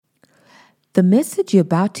The message you're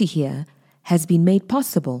about to hear has been made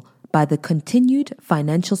possible by the continued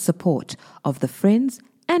financial support of the friends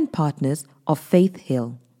and partners of Faith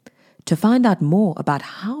Hill. To find out more about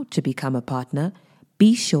how to become a partner,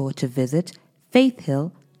 be sure to visit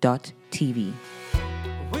faithhill.tv.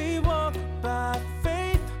 We walk by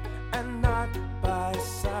faith and not by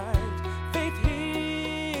sight. Faith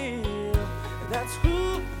Hill, that's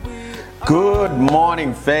who we are. Good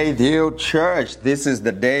morning, Faith Hill Church. This is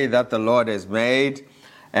the day that the Lord has made,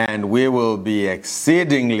 and we will be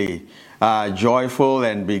exceedingly joyful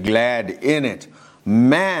and be glad in it.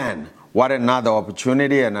 Man, what another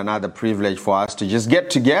opportunity and another privilege for us to just get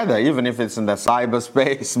together, even if it's in the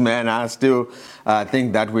cyberspace. Man, I still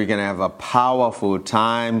think that we can have a powerful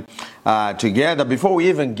time together. Before we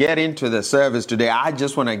even get into the service today, I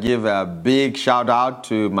just want to give a big shout out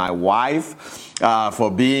to my wife for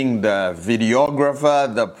being the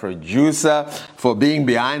videographer, the producer, for being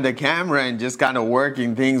behind the camera and just kind of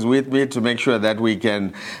working things with me to make sure that we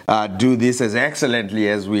can do this as excellently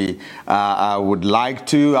as we would like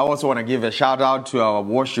to. I also want to give a shout out to our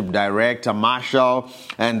worship director, Marshall,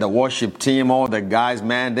 and the worship team, all the guys,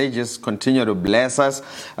 man, they just continue to bless us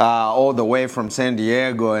all the way from San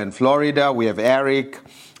Diego and Florida. We have Eric,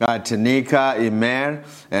 Tanika, Imer,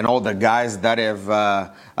 and all the guys that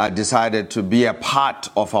have decided to be a part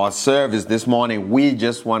of our service this morning. We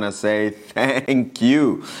just want to say thank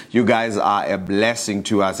you. You guys are a blessing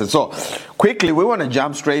to us. And so, quickly, we want to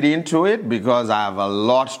jump straight into it because I have a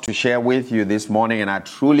lot to share with you this morning, and I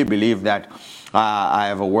truly believe that I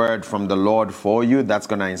have a word from the Lord for you that's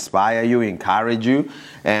going to inspire you, encourage you,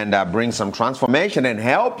 and bring some transformation and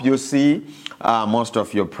help you see most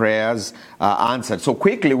of your prayers answered. So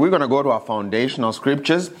quickly, we're going to go to our foundational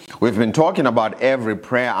scriptures. We've been talking about every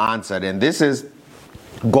prayer answered, and this is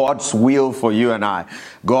God's will for you and I.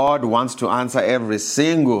 God wants to answer every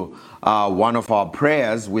single one of our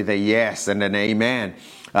prayers with a yes and an amen.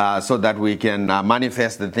 So that we can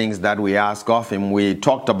manifest the things that we ask of Him. We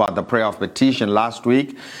talked about the prayer of petition last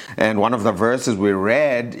week, and one of the verses we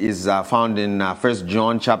read is found in 1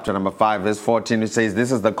 John chapter number 5, verse 14. It says,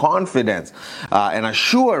 this is the confidence and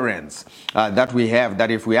assurance that we have, that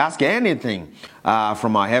if we ask anything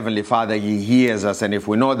from our Heavenly Father, He hears us. And if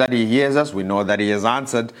we know that He hears us, we know that He has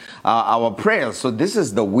answered our prayers. So this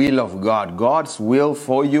is the will of God. God's will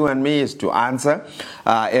for you and me is to answer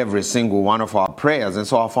every single one of our prayers. And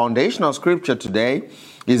so our foundational scripture today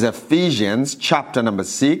is Ephesians chapter number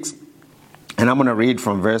 6. And I'm going to read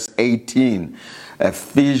from verse 18.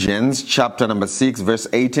 Ephesians chapter number 6, verse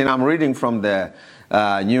 18. I'm reading from the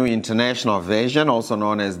New International Version, also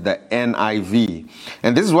known as the NIV.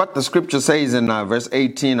 And this is what the scripture says in verse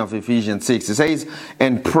 18 of Ephesians 6. It says,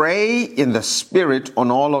 and pray in the Spirit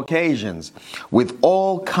on all occasions, with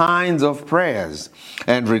all kinds of prayers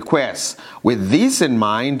and requests. With this in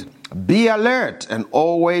mind, be alert and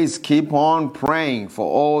always keep on praying for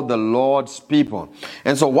all the Lord's people.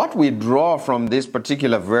 And so what we draw from this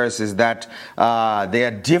particular verse is that there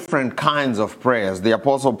are different kinds of prayers. The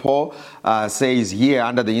Apostle Paul says here,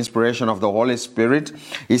 under the inspiration of the Holy Spirit,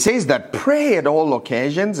 he says that pray at all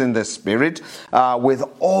occasions in the Spirit with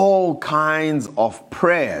all kinds of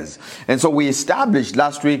prayers. And so we established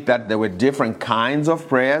last week that there were different kinds of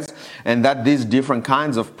prayers, and that these different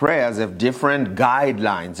kinds of prayers have different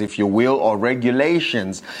guidelines, if you will, or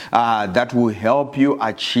regulations that will help you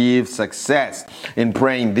achieve success in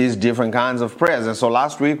praying these different kinds of prayers. And so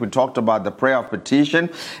last week we talked about the prayer of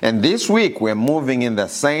petition, and this week we're moving in the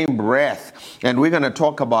same breath, and we're going to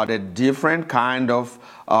talk about a different kind of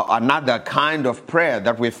another kind of prayer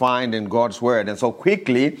that we find in God's Word. And so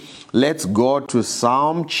quickly, let's go to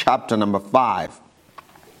Psalm chapter number 5.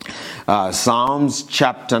 Psalms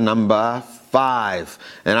chapter number 5,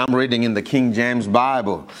 and I'm reading in the King James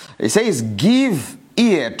Bible. It says, give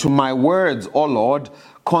ear to my words, O Lord,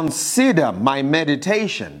 consider my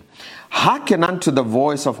meditation. Hearken unto the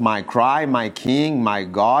voice of my cry, my King, my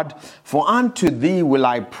God, for unto thee will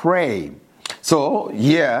I pray. So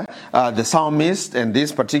here, the psalmist, and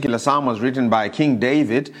this particular psalm was written by King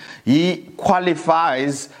David, he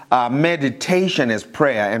qualifies meditation as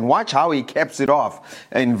prayer. And watch how he caps it off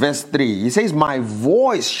in verse 3. He says, my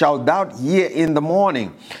voice shalt thou hear in the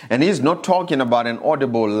morning. And he's not talking about an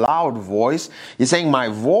audible, loud voice. He's saying, my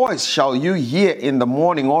voice shall you hear in the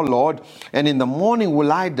morning, O Lord, and in the morning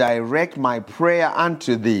will I direct my prayer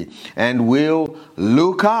unto thee, and will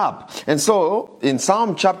look up. And so, in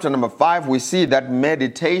Psalm chapter number 5, we see that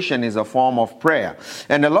meditation is a form of prayer.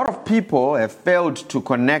 And a lot of people have failed to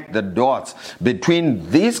connect the dots between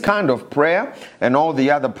this kind of prayer and all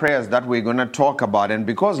the other prayers that we're going to talk about. And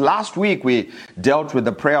because last week we dealt with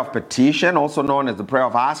the prayer of petition, also known as the prayer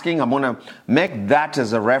of asking. I'm going to make that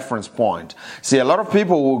as a reference point. See, a lot of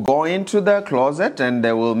people will go into their closet and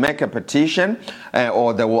they will make a petition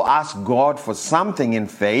or they will ask God for something in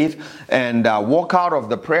faith and walk out of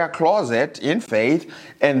the prayer closet in faith,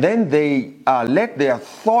 and then they let their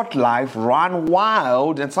thought life run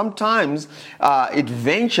wild, and sometimes it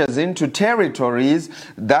ventures into territories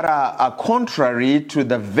that are contrary to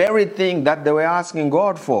the very thing that they were asking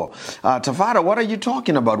God for. Tafara, what are you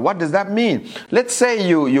talking about? What does that mean? Let's say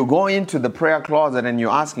you go into the prayer closet and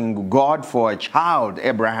you're asking God for a child,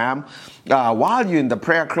 Abraham. While you're in the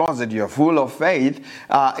prayer closet, you're full of faith.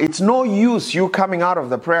 It's no use you coming out of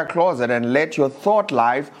the prayer closet and let your thought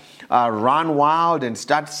life run wild and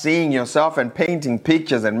start seeing yourself and painting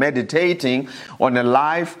pictures and meditating on a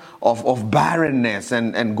life of barrenness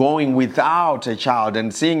and going without a child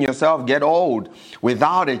and seeing yourself get old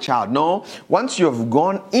without a child. No, once you've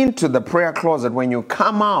gone into the prayer closet, when you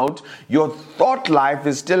come out, your thought life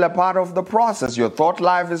is still a part of the process. Your thought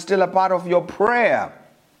life is still a part of your prayer.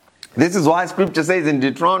 This is why scripture says in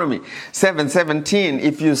Deuteronomy 7:17,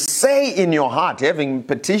 if you say in your heart, having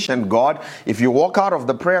petitioned God, if you walk out of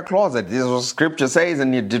the prayer closet, this is what scripture says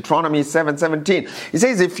in Deuteronomy 7:17. It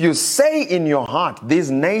says, if you say in your heart,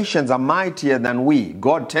 these nations are mightier than we,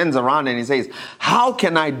 God turns around and he says, how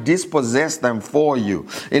can I dispossess them for you?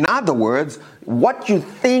 In other words, what you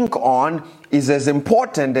think on is as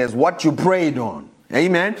important as what you prayed on.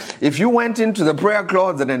 Amen. If you went into the prayer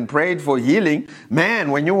closet and prayed for healing, man,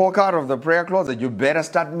 when you walk out of the prayer closet, you better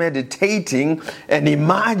start meditating and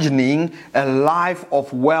imagining a life of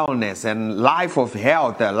wellness and life of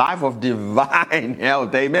health, a life of divine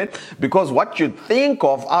health. Amen. Because what you think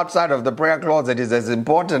of outside of the prayer closet is as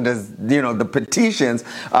important as, the petitions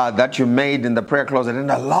that you made in the prayer closet. And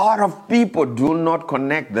a lot of people do not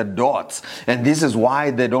connect the dots. And this is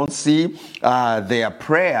why they don't see their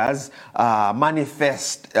prayers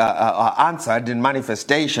answered in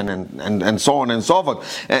manifestation and so on and so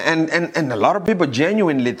forth. And a lot of people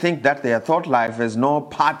genuinely think that their thought life has no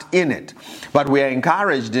part in it. But we are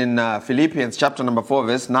encouraged in Philippians chapter number 4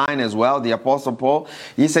 verse 9 as well. The Apostle Paul,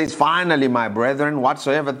 he says, finally, my brethren,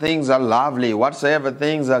 whatsoever things are lovely, whatsoever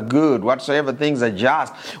things are good, whatsoever things are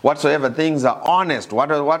just, whatsoever things are honest,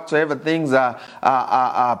 whatsoever things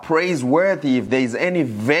are praiseworthy, if there is any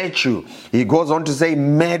virtue, he goes on to say,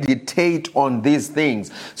 meditate on these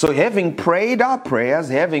things. So having prayed our prayers,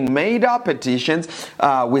 having made our petitions,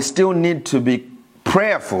 we still need to be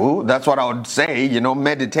prayerful. That's what I would say.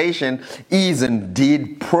 Meditation is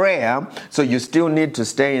indeed prayer. So you still need to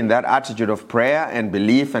stay in that attitude of prayer and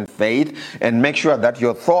belief and faith, and make sure that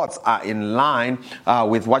your thoughts are in line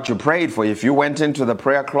with what you prayed for. If you went into the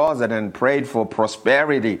prayer closet and prayed for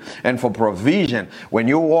prosperity and for provision, when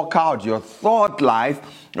you walk out, your thought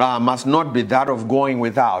life must not be that of going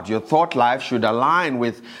without. Your thought life should align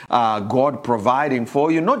with God providing for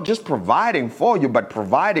you, not just providing for you, but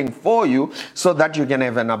providing for you so that you can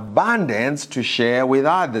have an abundance to share with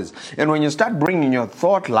others. And when you start bringing your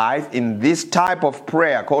thought life in this type of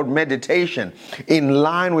prayer called meditation in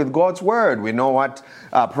line with God's word, we know what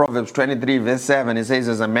Proverbs 23 verse 7, it says,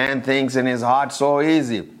 as a man thinks in his heart, so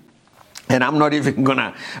easy. And I'm not even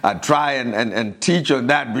gonna try and teach on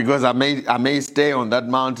that, because I may stay on that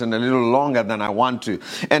mountain a little longer than I want to.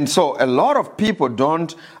 And so a lot of people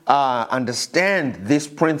don't understand this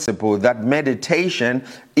principle that meditation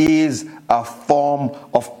is a form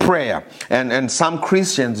of prayer. And some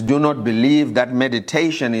Christians do not believe that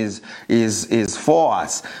meditation is for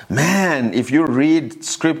us. Man, if you read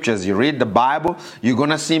scriptures, you read the Bible, you're going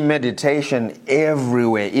to see meditation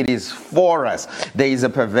everywhere. It is for us. There is a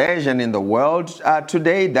perversion in the world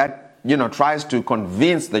today that tries to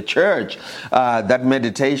convince the church that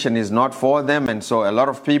meditation is not for them. And so a lot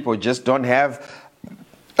of people just don't have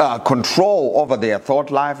control over their thought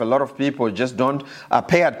life. A lot of people just don't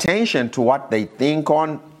pay attention to what they think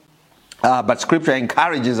on. But scripture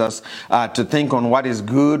encourages us to think on what is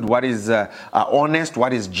good, what is honest,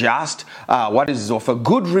 what is just, what is of a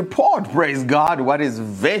good report, praise God, what is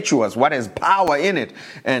virtuous, what has power in it.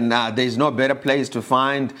 And there's no better place to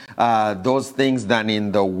find those things than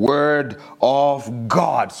in the Word of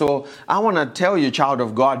God. So I want to tell you, child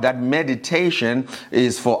of God, that meditation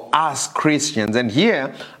is for us Christians. And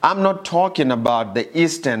here, I'm not talking about the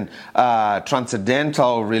Eastern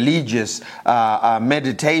transcendental religious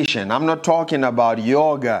meditation. I'm not talking about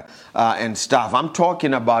yoga and stuff. I'm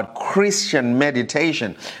talking about Christian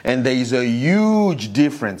meditation. And there is a huge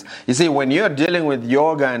difference. You see, when you're dealing with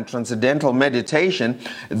yoga and transcendental meditation,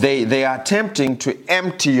 they are attempting to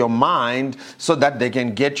empty your mind so that they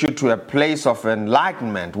can get you to a place of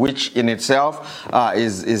enlightenment, which in itself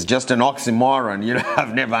is just an oxymoron.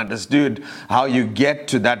 I've never understood how you get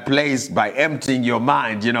to that place by emptying your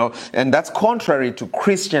mind, and that's contrary to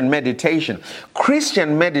Christian meditation.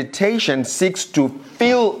 Christian meditation seeks to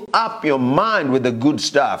fill up your mind with the good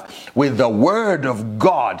stuff, with the Word of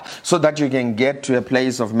God, so that you can get to a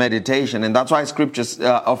place of meditation. And that's why scriptures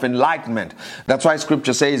of enlightenment. That's why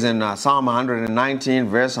scripture says in Psalm 119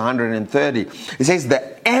 verse 130, it says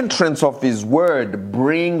the entrance of his word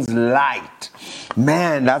brings light.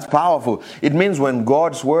 Man, that's powerful. It means when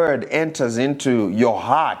God's word enters into your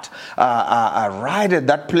heart, right at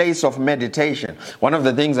that place of meditation. One of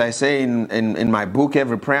the things I say in my book,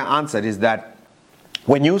 Every Prayer Answered, is that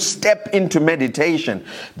when you step into meditation,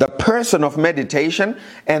 the person of meditation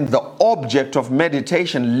and the object of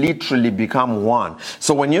meditation literally become one.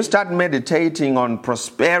 So when you start meditating on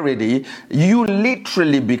prosperity, you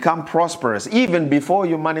literally become prosperous even before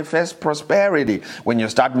you manifest prosperity. When you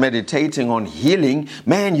start meditating on healing,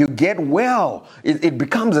 man, you get well. It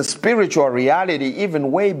becomes a spiritual reality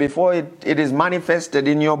even way before it is manifested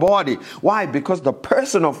in your body. Why? Because the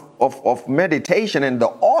person of meditation and the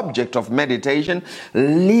object of meditation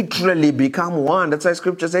literally become one. That's why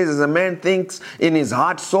scripture says, as a man thinks in his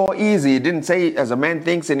heart, so easy. It didn't say, as a man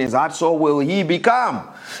thinks in his heart, so will he become.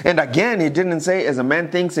 And again, he didn't say, as a man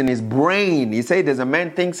thinks in his brain. He said, as a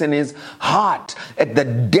man thinks in his heart. At the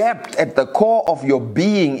depth, at the core of your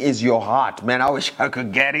being is your heart. Man, I wish I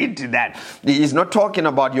could get into that. He's not talking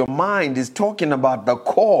about your mind. He's talking about the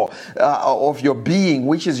core of your being,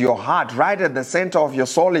 which is your heart, right at the center of your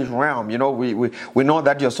soulish realm. We know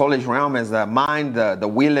that your soulish realm is the mind, the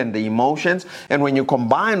will, and the emotions. And when you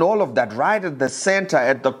combine all of that, right at the center,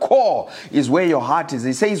 at the core, is where your heart is.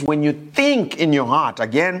 He says, when you think in your heart,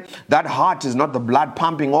 again, that heart is not the blood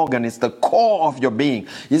pumping organ, it's the core of your being.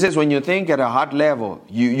 He says, when you think at a heart level,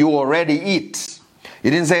 you already eat. He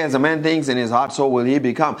didn't say, as a man thinks in his heart, so will he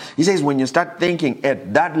become. He says, when you start thinking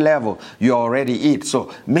at that level, you already eat.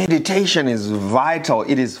 So meditation is vital.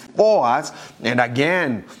 It is for us. And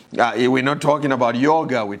again, we're not talking about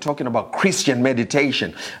yoga. We're talking about Christian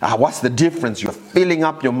meditation. What's the difference? You're filling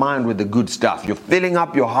up your mind with the good stuff. You're filling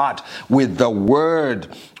up your heart with the Word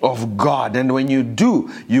of God. And when you do,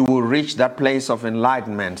 you will reach that place of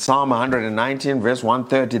enlightenment. Psalm 119 verse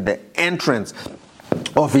 130, the entrance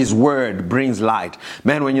of his word brings light.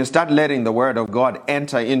 Man, when you start letting the word of God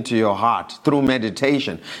enter into your heart through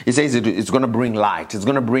meditation, it says it's going to bring light. It's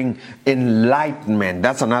going to bring enlightenment.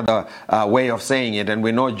 That's another way of saying it. And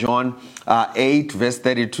we know John 8 verse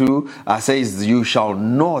 32 says, you shall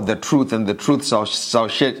know the truth, and the truth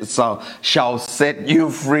shall set you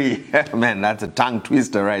free. Man, that's a tongue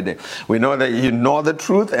twister right there. We know that you know the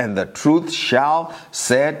truth, and the truth shall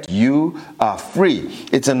set you free.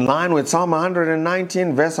 It's in line with Psalm 119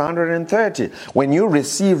 verse 130. When you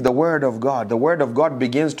receive the word of God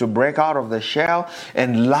begins to break out of the shell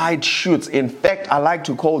and light shoots. In fact, I like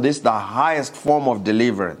to call this the highest form of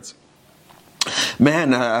deliverance.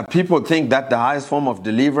 Man, people think that the highest form of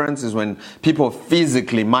deliverance is when people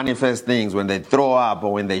physically manifest things, when they throw up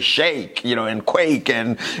or when they shake, and quake,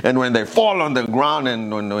 and when they fall on the ground,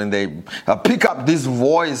 and when they pick up this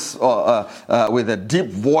voice with a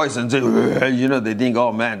deep voice and say, they think,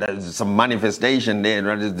 oh man, there's some manifestation there,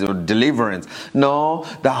 right? Deliverance. No,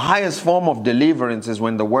 the highest form of deliverance is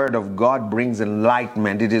when the word of God brings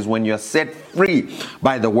enlightenment. It is when you're set free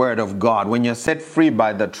by the word of God, when you're set free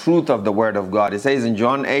by the truth of the word of God. It says in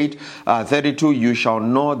John 8:32, you shall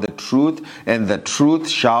know the truth, and the truth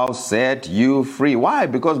shall set you free. Why?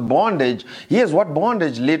 Because bondage, here's what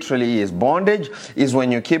bondage literally is. Bondage is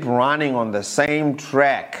when you keep running on the same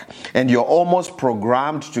track, and you're almost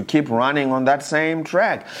programmed to keep running on that same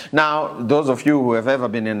track. Now, those of you who have ever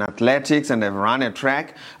been in athletics and have run a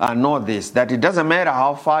track know this, that it doesn't matter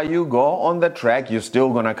how far you go on the track, you're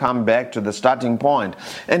still going to come back to the starting point.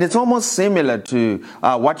 And it's almost similar to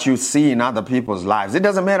what you see in other people's lives. It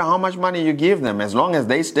doesn't matter how much money you give them, as long as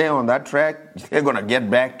they stay on that track, they're going to get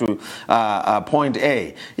back to point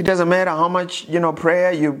A. It doesn't matter how much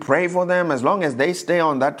prayer you pray for them, as long as they stay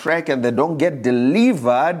on that track and they don't get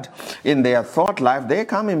delivered in their thought life, they're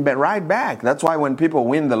coming right back. That's why when people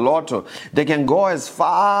win the lotto, they can go as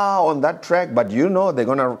far on that track, but they're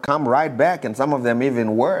going to come right back, and some of them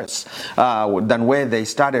even worse than where they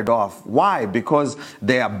started off. Why? Because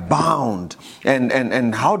they are bound.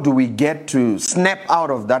 And how do we get to snap out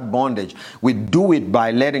of that bondage? We do it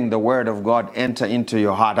by letting the word of God enter into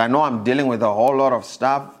your heart. I know I'm dealing with a whole lot of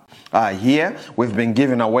stuff here. We've been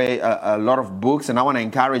giving away a lot of books, and I want to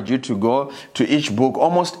encourage you to go to each book.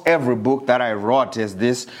 Almost every book that I wrote is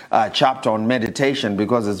this chapter on meditation,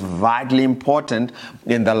 because it's vitally important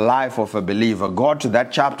in the life of a believer. Go to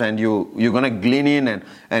that chapter and you're going to glean in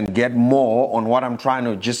and get more on what I'm trying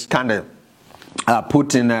to just kind of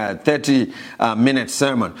put in a 30-minute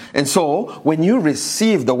sermon. And so when you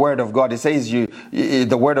receive the word of God, it says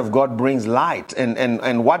the word of God brings light.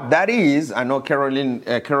 And what that is, I know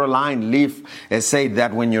Caroline Leaf has said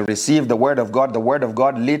that when you receive the word of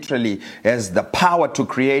God literally has the power to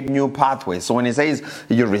create new pathways. So when it says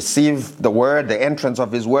you receive the word, the entrance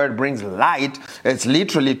of his word brings light, it's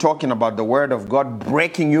literally talking about the word of God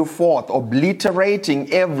breaking you forth,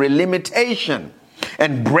 obliterating every limitation,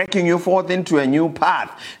 and breaking you forth into a new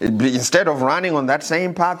path. Instead of running on that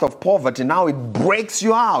same path of poverty, now it breaks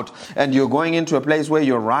you out, and you're going into a place where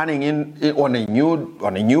you're running on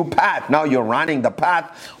a new path. Now you're running the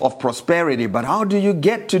path of prosperity. But how do you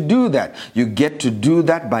get to do that? You get to do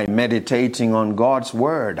that by meditating on God's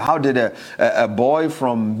word. How did a boy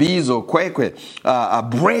from Bizo,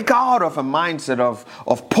 Kwekwe, break out of a mindset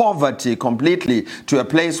of poverty completely to a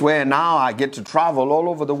place where now I get to travel all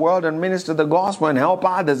over the world and minister the gospel and help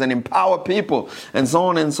others and empower people and so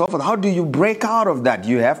on and so forth? How do you break out of that?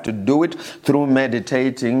 You have to do it through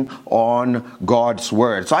meditating on God's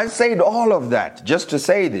word. So I said all of that just to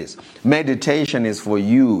say this. Meditation is for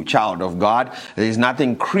you, child of God. There's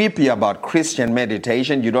nothing creepy about Christian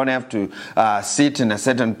meditation. You don't have to sit in a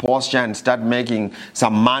certain posture and start making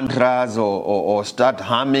some mantras or start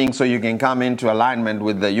humming so you can come into alignment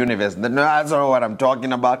with the universe. No, that's not what I'm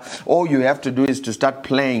talking about. All you have to do is to start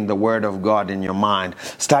playing the word of God in your mind.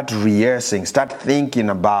 Start rehearsing, start thinking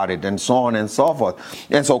about it, and so on and so forth.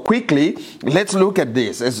 And so quickly, let's look at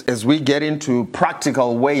this as we get into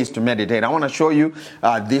practical ways to meditate. I want to show you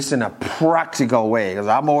this in a practical way, because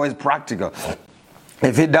I'm always practical.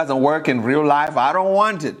 If it doesn't work in real life, I don't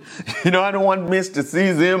want it. I don't want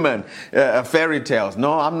mysticism and fairy tales.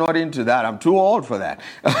 No, I'm not into that. I'm too old for that.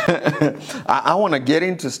 I want to get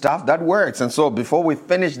into stuff that works. And so before we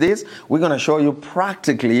finish this, we're going to show you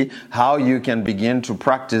practically how you can begin to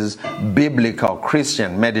practice biblical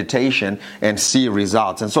Christian meditation and see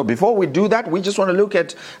results. And so before we do that, we just want to look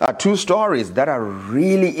at two stories that are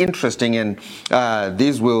really interesting, and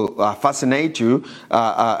these will fascinate you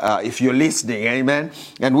if you're listening. Amen.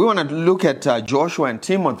 And we want to look at Joshua and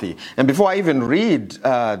Timothy. And before I even read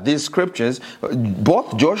these scriptures,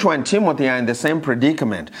 both Joshua and Timothy are in the same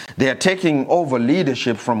predicament. They are taking over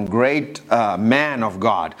leadership from great man of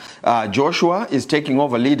God. Joshua is taking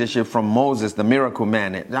over leadership from Moses, the miracle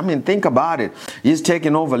man. I mean, think about it. He's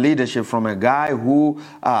taking over leadership from a guy who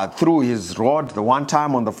threw his rod the one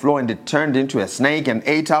time on the floor and it turned into a snake and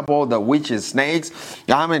ate up all the witches' snakes.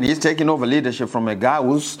 I mean, he's taking over leadership from a guy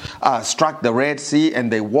who struck the Red Sea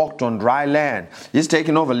and they walked on dry land. He's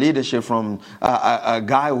taking over leadership from a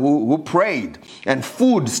guy who prayed and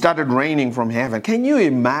food started raining from heaven. Can you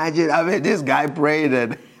imagine? I mean, this guy prayed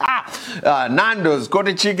and Nando's,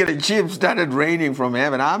 Kote chicken and chips started raining from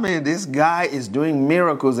heaven. I mean, this guy is doing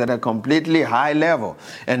miracles at a completely high level.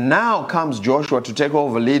 And now comes Joshua to take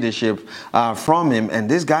over leadership from him. And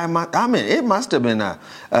this guy, it must have been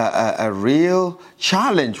a real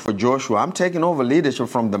challenge for Joshua. I'm taking over leadership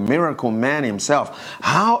from the miracle man himself.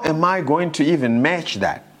 How am I going to even match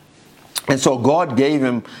that? And so God gave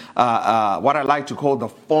him what I like to call the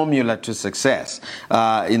formula to success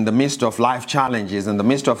in the midst of life challenges, in the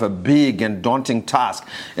midst of a big and daunting task.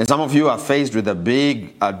 And some of you are faced with a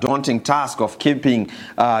big, daunting task of keeping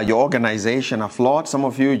your organization afloat. Some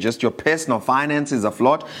of you, just your personal finances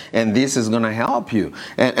afloat, and this is going to help you.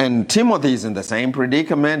 And Timothy is in the same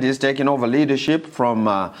predicament. He's taking over leadership from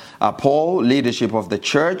Paul, leadership of the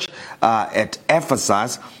church at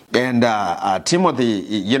Ephesus. And Timothy,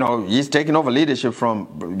 he's taking over leadership from,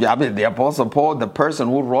 the Apostle Paul, the person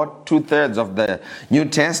who wrote 2/3 of the New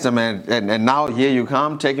Testament. And now here you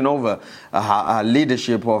come, taking over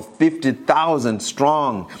leadership of 50,000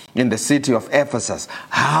 strong in the city of Ephesus.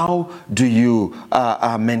 How do you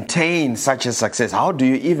maintain such a success? How do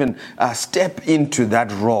you even step into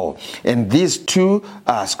that role? And these two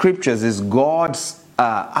scriptures is God's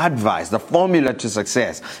advice, the formula to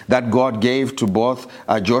success that God gave to both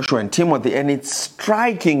Joshua and Timothy, and it's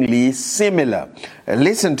strikingly similar.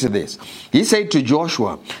 Listen to this. He said to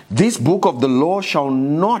Joshua, "This book of the law shall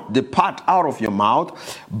not depart out of your mouth,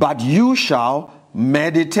 but you shall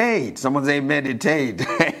meditate." Someone say meditate.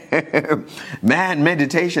 Man,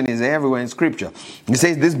 meditation is everywhere in scripture. He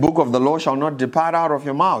says, "This book of the law shall not depart out of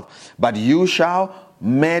your mouth, but you shall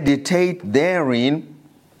meditate therein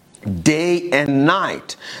day and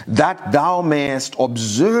night, that thou mayest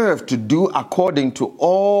observe to do according to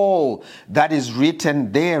all that is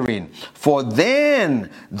written therein. For then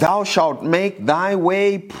thou shalt make thy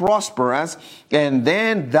way prosperous, and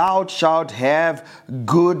then thou shalt have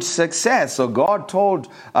good success. So God told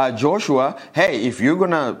Joshua, hey, if you're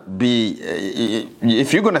gonna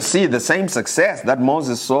see the same success that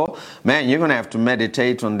Moses saw, man, you're gonna have to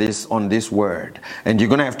meditate on this word, and you're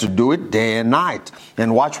gonna have to do it day and night.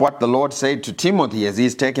 And watch what the Lord said to Timothy as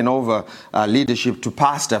he's taken over leadership to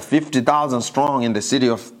pastor 50,000 strong in the city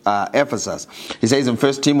of Ephesus. He says in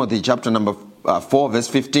 1 Timothy chapter number 4 verse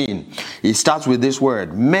 15, he starts with this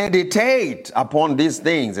word, meditate upon these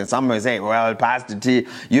things. And some may say, well, Pastor T,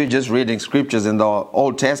 you're just reading scriptures in the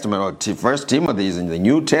Old Testament, or 1 Timothy is in the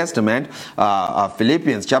New Testament.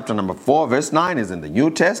 Philippians chapter number 4 verse 9 is in the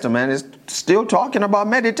New Testament. It's still talking about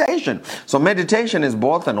meditation. So meditation is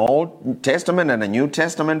both an Old Testament and a New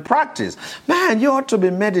Testament practice. Man, you ought to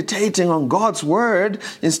be meditating on God's word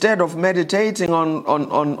instead of meditating on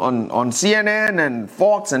CNN and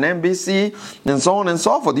Fox and NBC and so on and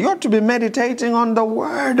so forth. You ought to be meditating on the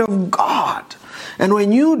word of God. And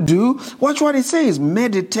when you do, watch what it says,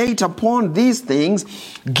 meditate upon these things,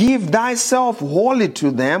 give thyself wholly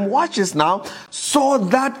to them, watch this now, so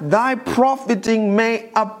that thy profiting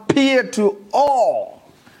may appear to all.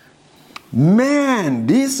 Man,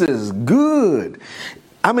 this is good.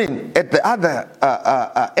 I mean, at the other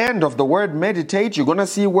end of the word meditate, you're going to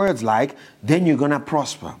see words like, then you're going to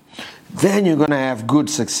prosper, then you're going to have good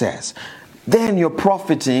success, then your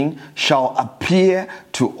profiting shall appear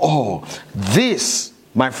to all. This,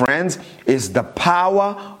 my friends, is the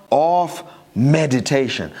power of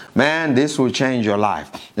meditation. Man, this will change your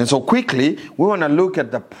life. And so quickly, we want to look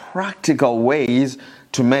at the practical ways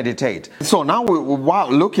to meditate. So now,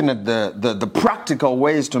 while looking at the practical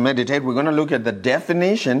ways to meditate, we're going to look at the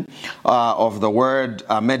definition of the word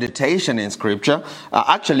meditation in Scripture.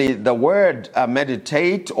 Actually, the word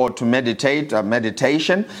meditate or to meditate,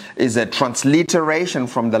 meditation, is a transliteration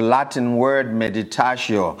from the Latin word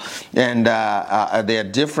meditatio. And there are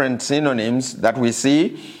different synonyms that we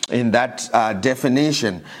see in that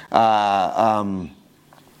definition. One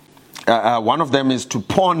of them is to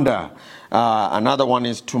ponder. Another one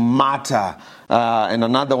is to matter, and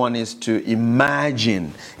another one is to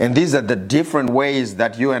imagine. And these are the different ways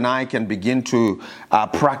that you and I can begin to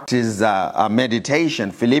practice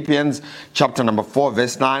meditation. Philippians chapter number 4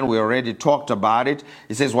 verse 9, we already talked about it.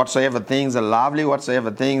 It says, whatsoever things are lovely, whatsoever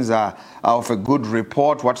things are of a good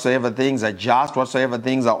report, whatsoever things are just, whatsoever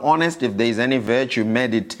things are honest, if there is any virtue,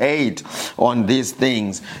 meditate on these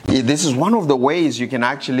things. This is one of the ways you can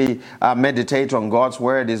actually meditate on God's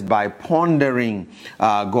word, is by pondering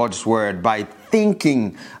God's word, by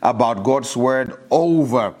thinking about God's word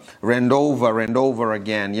over and over and over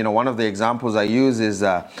again. You know, one of the examples I use is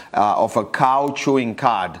of a cow chewing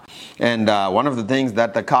cud. And one of the things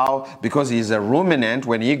that the cow, because he's a ruminant,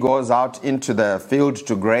 when he goes out into the field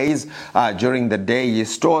to graze during the day, he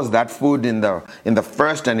stores that food in the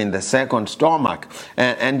first and in the second stomach.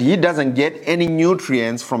 And he doesn't get any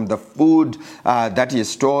nutrients from the food that he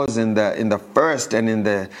stores in the first and in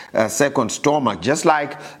the second stomach. Just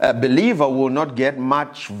like a believer will not get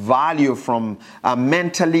much value from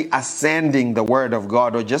mentally ascending the word of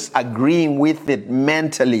God or just agreeing with it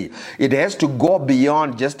mentally. It has to go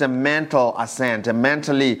beyond just a mental assent, a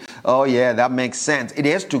mentally, oh yeah, that makes sense. It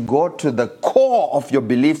has to go to the core of your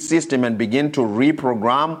belief system and begin to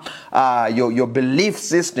reprogram your belief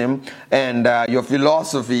system and your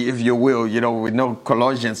philosophy, if you will. You know, we know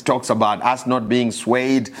Colossians talks about us not being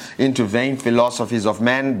swayed into vain philosophies of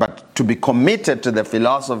men, but to be committed to the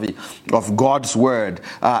philosophy of God's word.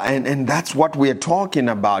 And that's what we're talking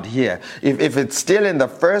about here. If it's still in the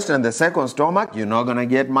first and the second stomach, you're not going to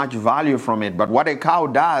get much value from it. But what a cow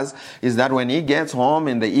does is that when he gets home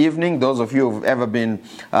in the evening, those of you who've ever been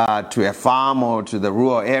to a farm or to the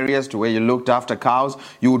rural areas to where you looked after cows,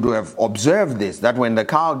 you would have observed this, that when the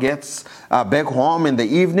cow gets back home in the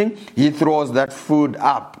evening, he throws that food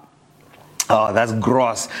up. Oh, that's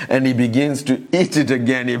gross. And he begins to eat it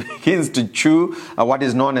again. He begins to chew what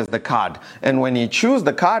is known as the cud. And when he chews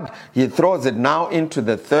the cud, he throws it now into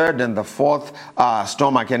the third and the fourth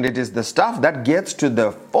stomach. And it is the stuff that gets to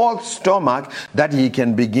the fourth stomach that he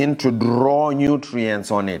can begin to draw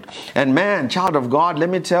nutrients on it. And man, child of God, let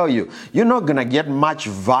me tell you, you're not going to get much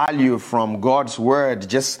value from God's word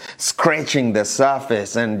just scratching the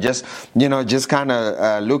surface and just kind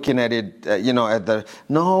of looking at it, at the,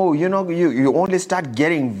 no, you you only start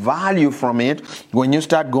getting value from it when you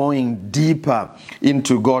start going deeper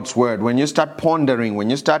into God's word, when you start pondering, when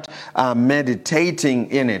you start meditating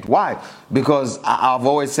in it. Why? Because I've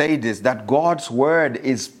always said this, that God's word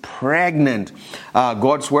is pregnant.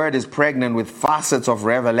 God's word is pregnant with facets of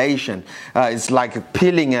revelation. It's like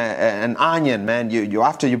peeling an onion, man. You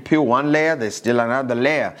after you peel one layer, there's still another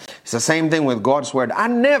layer. It's the same thing with God's word. I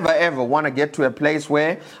never ever want to get to a place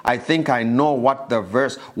where I think I know what the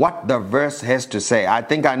verse has to say. I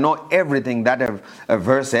think I know everything that a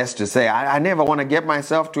verse has to say. I never want to get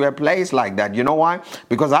myself to a place like that. You know why?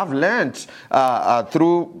 Because I've learned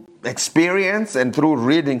through experience and through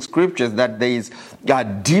reading scriptures that there is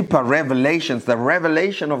deeper revelations. The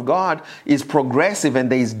revelation of God is progressive,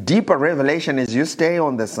 and there is deeper revelation as you stay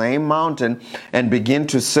on the same mountain and begin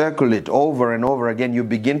to circle it over and over again. You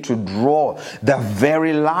begin to draw the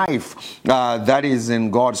very life that is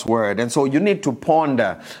in God's word. And so you need to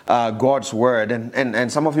ponder God's word.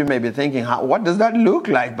 And some of you may be thinking, what does that look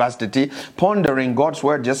like, Pastor T? Pondering God's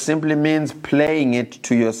word just simply means playing it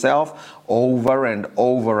to yourself over and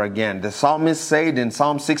over again. The psalmist said in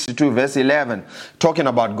Psalm 62 verse 11, talking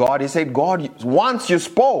about God, he said, God, once you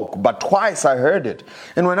spoke, but twice I heard it.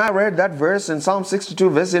 And when I read that verse in Psalm 62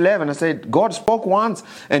 verse 11, I said, God spoke once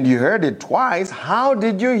and you heard it twice. How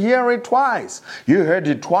did you hear it twice? You heard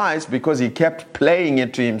it twice because he kept playing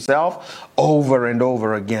it to himself over and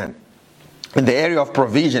over again. In the area of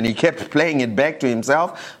provision, he kept playing it back to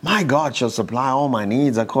himself. My God shall supply all my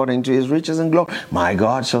needs according to his riches and glory. My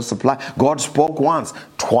God shall supply. God spoke once,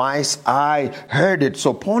 twice I heard it.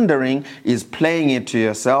 So pondering is playing it to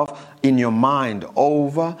yourself in your mind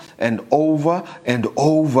over and over and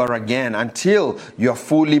over again until you're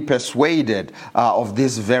fully persuaded of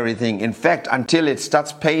this very thing. In fact, until it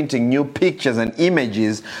starts painting new pictures and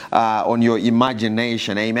images on your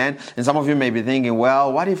imagination. Amen. And some of you may be thinking,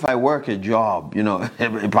 well, what if I work a job? You know,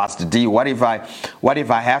 Pastor D, what if I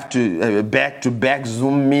have to back-to-back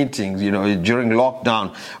Zoom meetings, during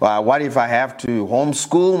lockdown? What if I have to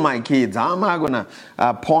homeschool my kids? How am I going to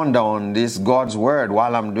ponder on this God's word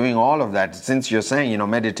while I'm doing all of that? Since you're saying,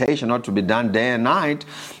 meditation ought to be done day and night,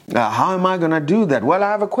 how am I going to do that? Well,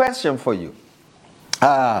 I have a question for you.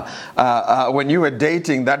 When you were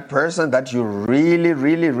dating that person that you really,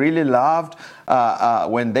 really, really loved,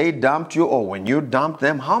 when they dumped you or when you dumped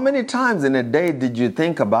them, how many times in a day did you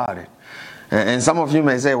think about it? And some of you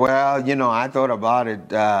may say, well, I thought about it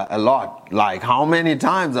a lot. Like, how many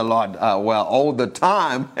times a lot? Well, all the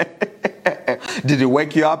time. Did it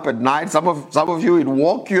wake you up at night? Some of you, it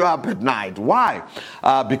woke you up at night. Why?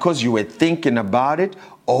 Because you were thinking about it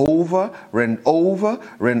over and over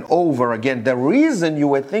and over again. The reason you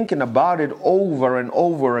were thinking about it over and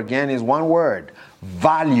over again is one word: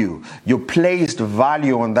 value. You placed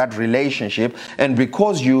value on that relationship, and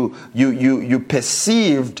because you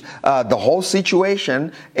perceived the whole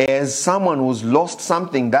situation as someone who's lost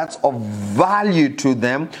something that's of value to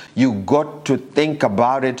them, you got to think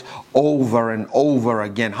about it over and over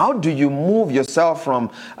again. How do you move yourself from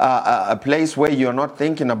a place where you're not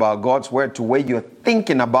thinking about God's word to where you're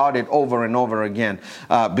thinking about it over and over again?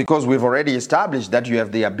 Because we've already established that you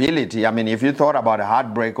have the ability. I mean, if you thought about a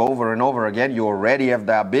heartbreak over and over again, you already have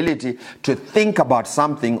the ability to think about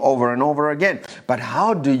something over and over again. But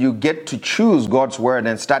how do you get to choose God's word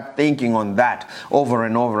and start thinking on that over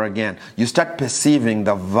and over again? You start perceiving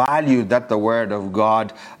the value that the word of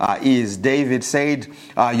God is. David said,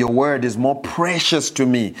 your word is more precious to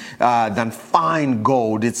me than fine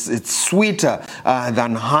gold. It's sweeter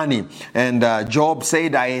than honey. And Job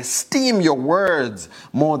said, I esteem your words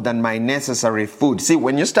more than my necessary food. See,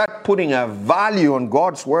 when you start putting a value on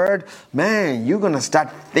God's word, man, you're going to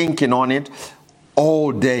start thinking on it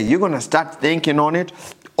all day. You're going to start thinking on it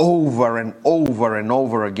over and over and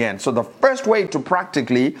over again. So the first way to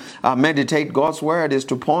practically meditate God's word is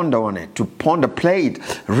to ponder on it, to play it,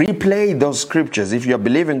 replay those scriptures. If you're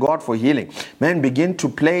believing God for healing, man, begin to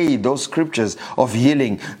play those scriptures of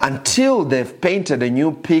healing until they've painted a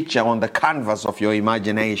new picture on the canvas of your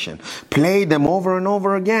imagination. Play them over and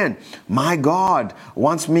over again. My God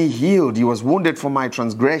wants me healed. He was wounded for my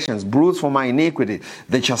transgressions, bruised for my iniquity.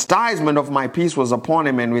 The chastisement of my peace was upon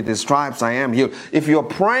him, and with his stripes I am healed. If you're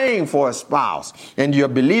praying for a spouse and you're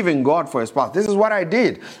believing God for a spouse, this is what I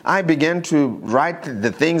did. I began to write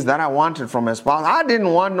the things that I wanted from a spouse. I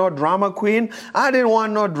didn't want no drama queen. I didn't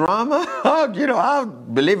want no drama. I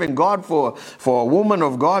believe in God for a woman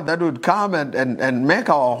of God that would come and make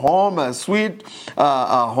our home a sweet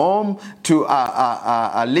home to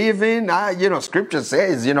live in. Scripture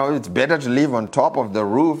says, it's better to live on top of the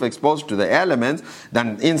roof exposed to the elements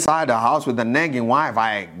than inside a house with a nagging wife.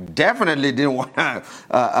 I definitely didn't want to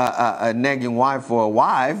a nagging wife for a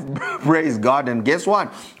wife. Praise God. And guess what?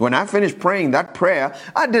 When I finished praying that prayer,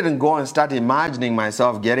 I didn't go and start imagining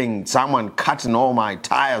myself getting someone cutting all my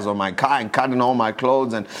tires on my car and cutting all my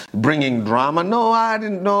clothes and bringing drama. No, I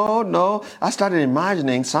didn't. No. I started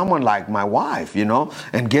imagining someone like my wife,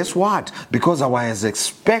 And guess what? Because I was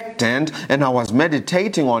expectant and I was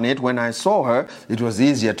meditating on it, when I saw her, it was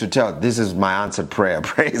easier to tell, this is my answered prayer.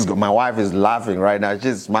 Praise God. My wife is laughing right now.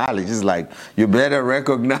 She's smiling. She's like, you better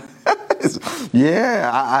recognize.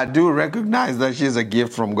 Yeah, I do recognize that she's a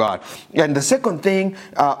gift from God. And the second thing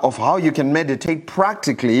of how you can meditate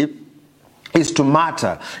practically is to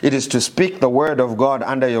mutter. It is to speak the word of God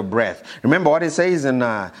under your breath. Remember what it says in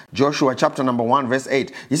Joshua chapter number 1 verse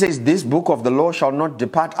 8. He says, this book of the law shall not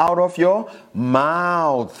depart out of your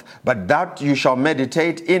mouth, but that you shall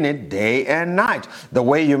meditate in it day and night. The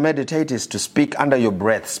way you meditate is to speak under your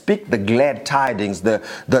breath. Speak the glad tidings, the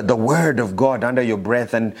word of God under your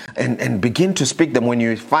breath, and begin to speak them. When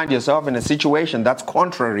you find yourself in a situation that's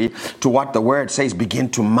contrary to what the word says, begin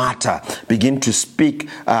to mutter. Begin to speak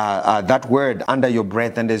that word under your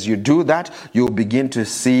breath, and as you do that, you'll begin to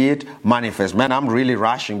see it manifest. Man, I'm really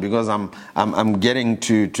rushing because I'm getting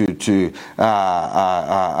to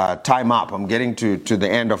time up. I'm getting to the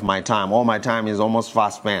end of my time. All my time is almost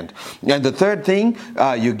fast spent. And the third thing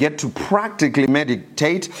you get to practically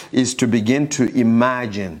meditate is to begin to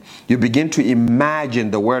imagine. You begin to imagine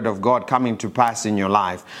the word of God coming to pass in your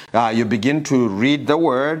life. You begin to read the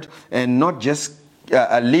word and not just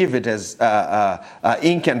leave it as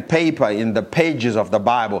ink and paper in the pages of the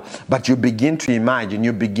Bible, but you begin to imagine,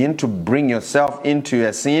 you begin to bring yourself into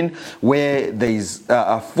a scene where there is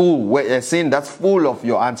a scene that's full of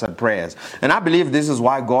your answered prayers. And I believe this is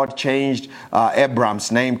why God changed Abram's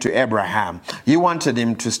name to Abraham. He wanted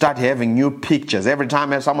him to start having new pictures. Every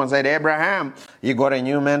time someone said Abraham, you got a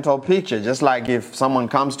new mental picture. Just like if someone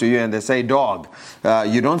comes to you and they say dog,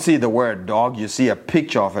 you don't see the word dog, you see a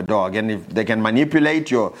picture of a dog. And if they can manipulate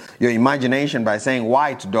your imagination by saying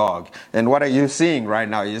white dog, and what are you seeing right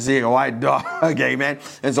now? You see a white dog. Okay, man.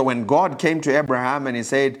 And so when God came to Abraham and he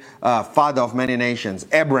said, father of many nations,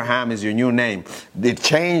 Abraham is your new name, it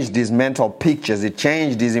changed his mental pictures. It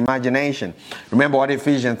changed his imagination. Remember what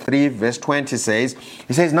Ephesians 3 verse 20 says?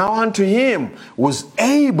 He says, now unto him was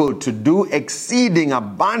able to do exceeding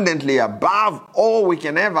abundantly above all we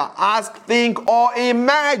can ever ask, think, or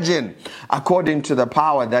imagine, according to the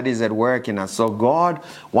power that is at work in us. So God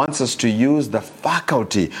wants us to use the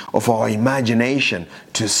faculty of our imagination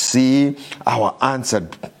to see our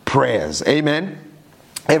answered prayers. Amen.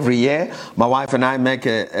 Every year, my wife and I make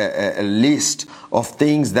a list of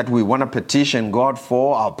things that we want to petition God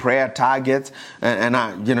for, our prayer targets. And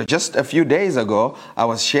I, just a few days ago, I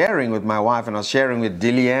was sharing with my wife and I was sharing with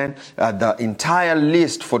Dillian the entire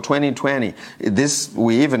list for 2020.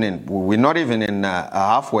 We're not even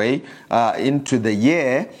halfway into the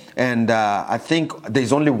year. And I think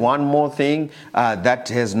there's only one more thing that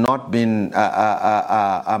has not been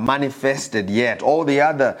manifested yet. All the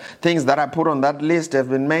other things that I put on that list have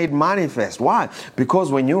been made manifest. Why?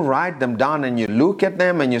 Because when you write them down and you look at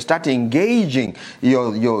them and you start engaging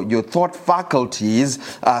your thought faculties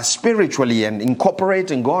spiritually and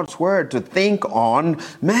incorporating God's word to think on,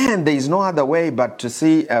 man, there is no other way but to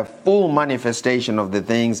see a full manifestation of the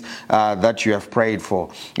things that you have prayed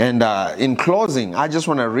for. And in closing, I just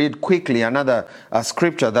want to read quickly another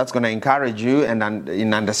scripture that's going to encourage you and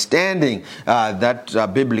in understanding that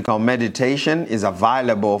biblical meditation is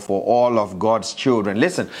available for all of God's children.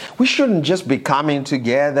 Listen, we shouldn't just be coming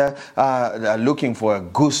together looking for a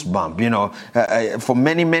goosebump. For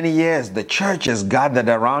many years, the church has gathered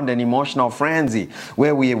around an emotional frenzy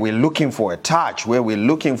where we're looking for a touch, where we're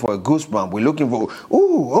looking for a goosebump. We're looking for,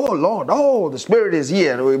 oh Lord, the Spirit is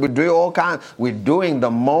here. We're doing all kinds. We're doing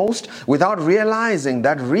the most without realizing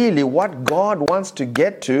that really what God wants to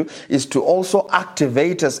get to is to also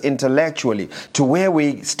activate us intellectually to where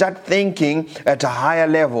we start thinking at a higher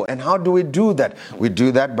level. And how do we do that? We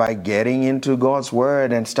do that by getting into God's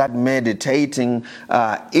word and start meditating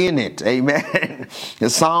in it. Amen.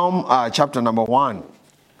 Psalm chapter number 1.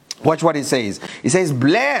 Watch what it says. It says,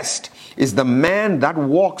 blessed is the man that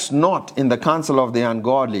walks not in the counsel of the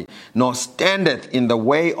ungodly, nor standeth in the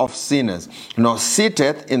way of sinners, nor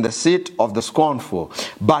sitteth in the seat of the scornful.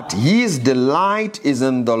 But his delight is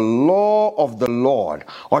in the law of the Lord.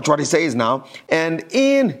 Watch what he says now. And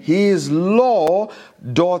in his law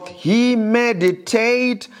doth he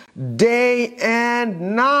meditate day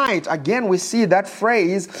and night. Again, we see that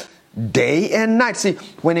phrase, day and night. See,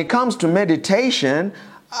 when it comes to meditation,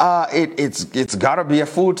 it's got to be a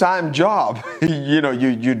full-time job.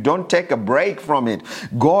 You don't take a break from it.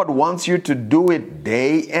 God wants you to do it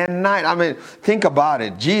day and night. I mean, think about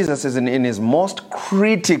it. Jesus is in his most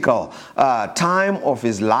critical time of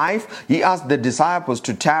his life. He asked the disciples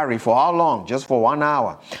to tarry for how long? Just for 1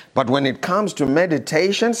 hour. But when it comes to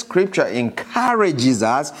meditation, Scripture encourages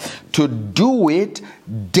us to do it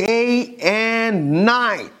day and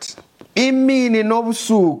night. Imini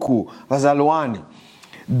nobusuku bazalwane.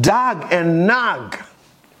 Dag and nag.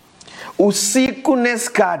 Usiku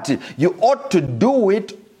neskati. You ought to do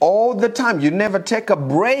it all the time. You never take a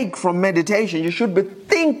break from meditation. You should be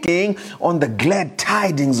thinking on the glad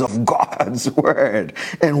tidings of God's word.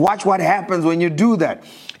 And watch what happens when you do that.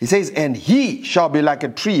 He says, and he shall be like a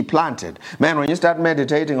tree planted. Man, when you start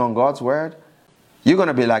meditating on God's word, you're going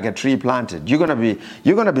to be like a tree planted. You're going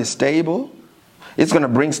to be stable. It's going to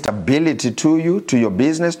bring stability to you, to your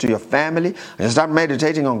business, to your family. When you start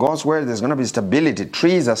meditating on God's word, there's going to be stability.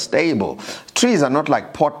 Trees are stable. Trees are not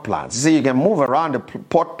like pot plants. You see, you can move around a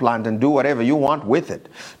pot plant and do whatever you want with it.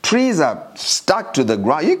 Trees are stuck to the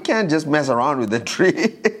ground. You can't just mess around with the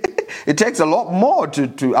tree. It takes a lot more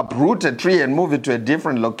to uproot a tree and move it to a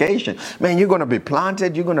different location. Man, you're going to be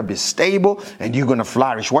planted, you're going to be stable, and you're going to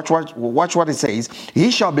flourish. Watch what it says.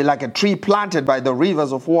 He shall be like a tree planted by the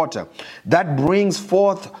rivers of water that brings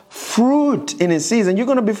forth fruit in its season. You're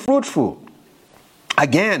going to be fruitful.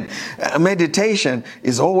 Again, meditation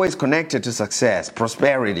is always connected to success,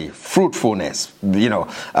 prosperity, fruitfulness,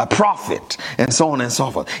 profit, and so on and so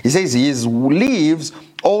forth. He says, his leaves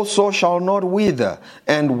also shall not wither,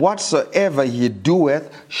 and whatsoever he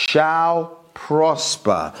doeth shall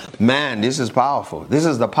prosper. Man, this is powerful. This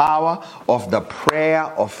is the power of the prayer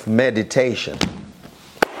of meditation.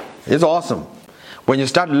 It's awesome. When you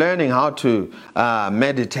start learning how to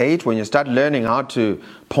meditate, when you start learning how to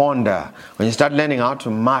ponder, when you start learning how to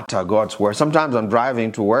mutter God's word. Sometimes I'm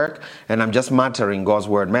driving to work and I'm just muttering God's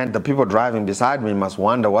word. Man, the people driving beside me must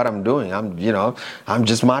wonder what I'm doing. I'm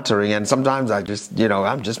just muttering, and sometimes I'm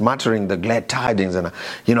just muttering the glad tidings, and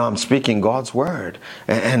I'm speaking God's word.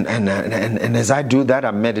 And as I do that,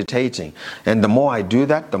 I'm meditating. And the more I do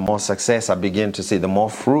that, the more success I begin to see, the more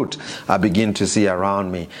fruit I begin to see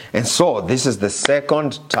around me. And so this is the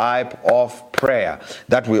second type of prayer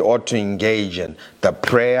that we ought to engage in, the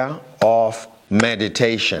prayer of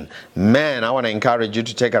meditation. Man, I want to encourage you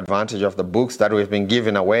to take advantage of the books that we've been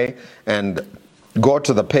giving away and go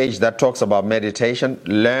to the page that talks about meditation.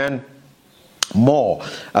 Learn more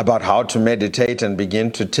about how to meditate and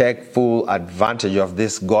begin to take full advantage of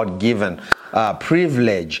this God-given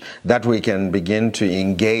privilege that we can begin to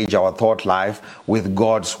engage our thought life with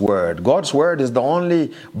God's word. God's word is the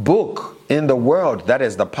only book in the world that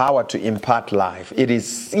has the power to impart life. It is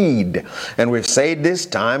seed. And we've said this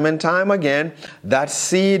time and time again, that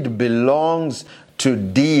seed belongs to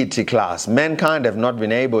deity class. Mankind have not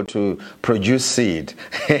been able to produce seed.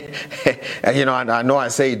 I know I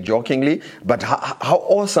say it jokingly, but how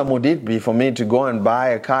awesome would it be for me to go and buy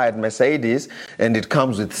a car at Mercedes and it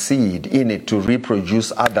comes with seed in it to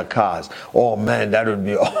reproduce other cars? Oh man, that would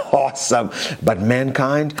be awesome. But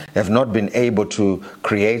mankind have not been able to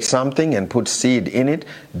create something and put seed in it.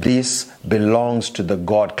 This belongs to the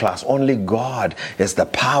God class. Only God has the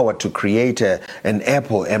power to create an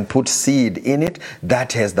apple and put seed in it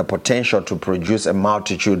that has the potential to produce a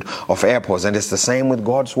multitude of apples. And it's the same with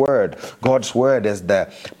God's word. God's word has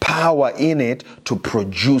the power in it to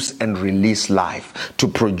produce and release life, to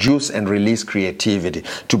produce and release creativity,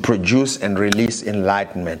 to produce and release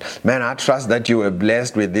enlightenment. Man, I trust that you were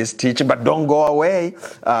blessed with this teaching, but don't go away.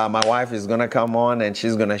 My wife is going to come on and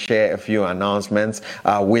she's going to share a few announcements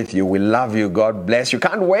with you. We love you. God bless you.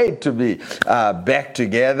 Can't wait to be back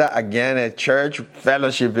together again at church,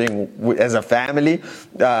 fellowshipping as a family.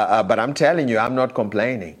 But I'm telling you, I'm not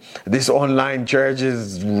complaining. This online church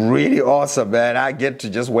is really awesome, man. I get to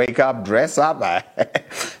just wake up, dress up,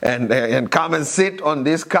 and come and sit on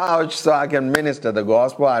this couch so I can minister the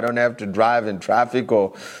gospel. I don't have to drive in traffic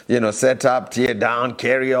or, set up, tear down,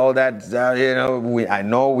 carry all that. I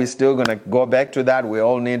know we're still going to go back to that. We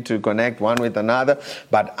all need to connect one with another.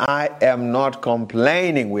 But I am not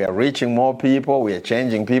complaining. We are reaching more people. We are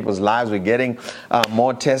changing people's lives. We're getting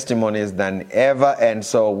more testimonies than ever. And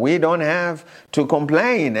so we don't have to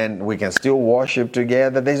complain, and we can still worship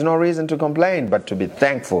together. There's no reason to complain, but to be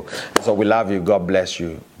thankful. So we love you. God bless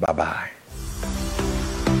you. Bye-bye.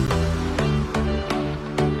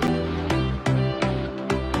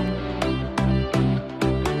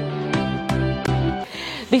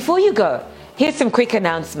 Before you go, here's some quick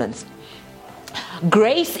announcements.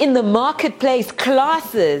 Grace in the Marketplace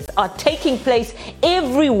classes are taking place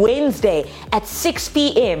every Wednesday at 6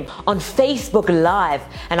 p.m. on Facebook Live.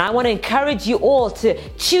 And I want to encourage you all to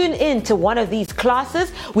tune in to one of these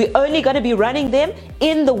classes. We're only going to be running them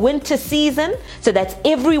in the winter season. So that's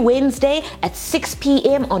every Wednesday at 6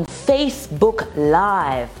 p.m. on Facebook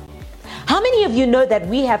Live. How many of you know that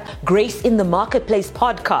we have Grace in the Marketplace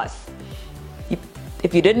podcast?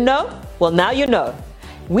 If you didn't know, well, now you know.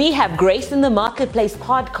 We have Grace in the Marketplace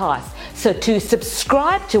podcast. So to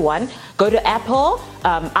subscribe to one, go to Apple,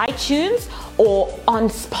 iTunes, or on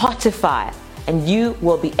Spotify, and you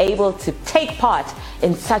will be able to take part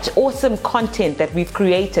in such awesome content that we've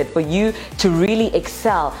created for you to really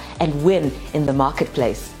excel and win in the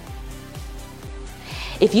marketplace.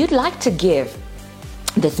 If you'd like to give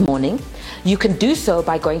this morning, you can do so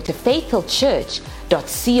by going to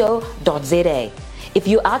faithhillchurch.co.za. If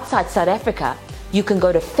you're outside South Africa, you can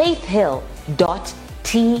go to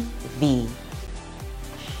faithhill.tv.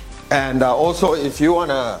 And also, if you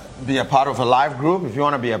want to be a part of a live group,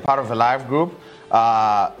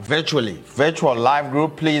 virtual live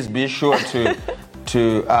group, please be sure to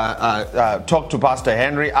talk to Pastor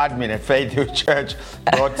Henry, admin at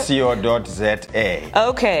faithhillchurch.co.za.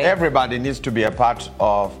 Okay. Everybody needs to be a part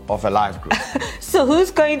of a live group. So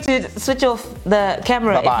who's going to switch off the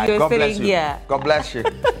camera? Bye-bye. If you're God sitting bless you. here? God bless you.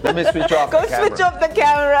 Let me switch off Go the camera. switch off the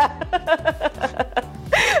camera.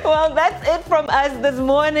 Well, that's it from us this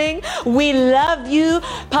morning. We love you.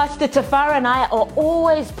 Pastor Tafara and I are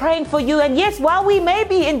always praying for you. And yes, while we may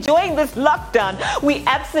be enjoying this lockdown, we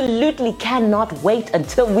absolutely cannot wait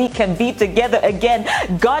until we can be together again.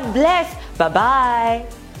 God bless. Bye-bye.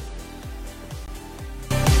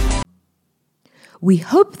 We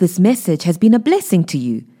hope this message has been a blessing to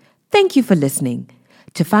you. Thank you for listening.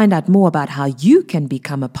 To find out more about how you can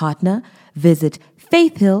become a partner, visit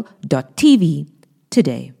faithhill.tv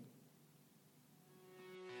today.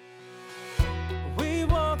 We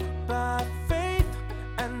walk by faith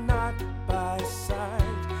and not by sight.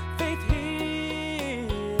 Faith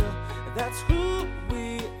Hill, that's who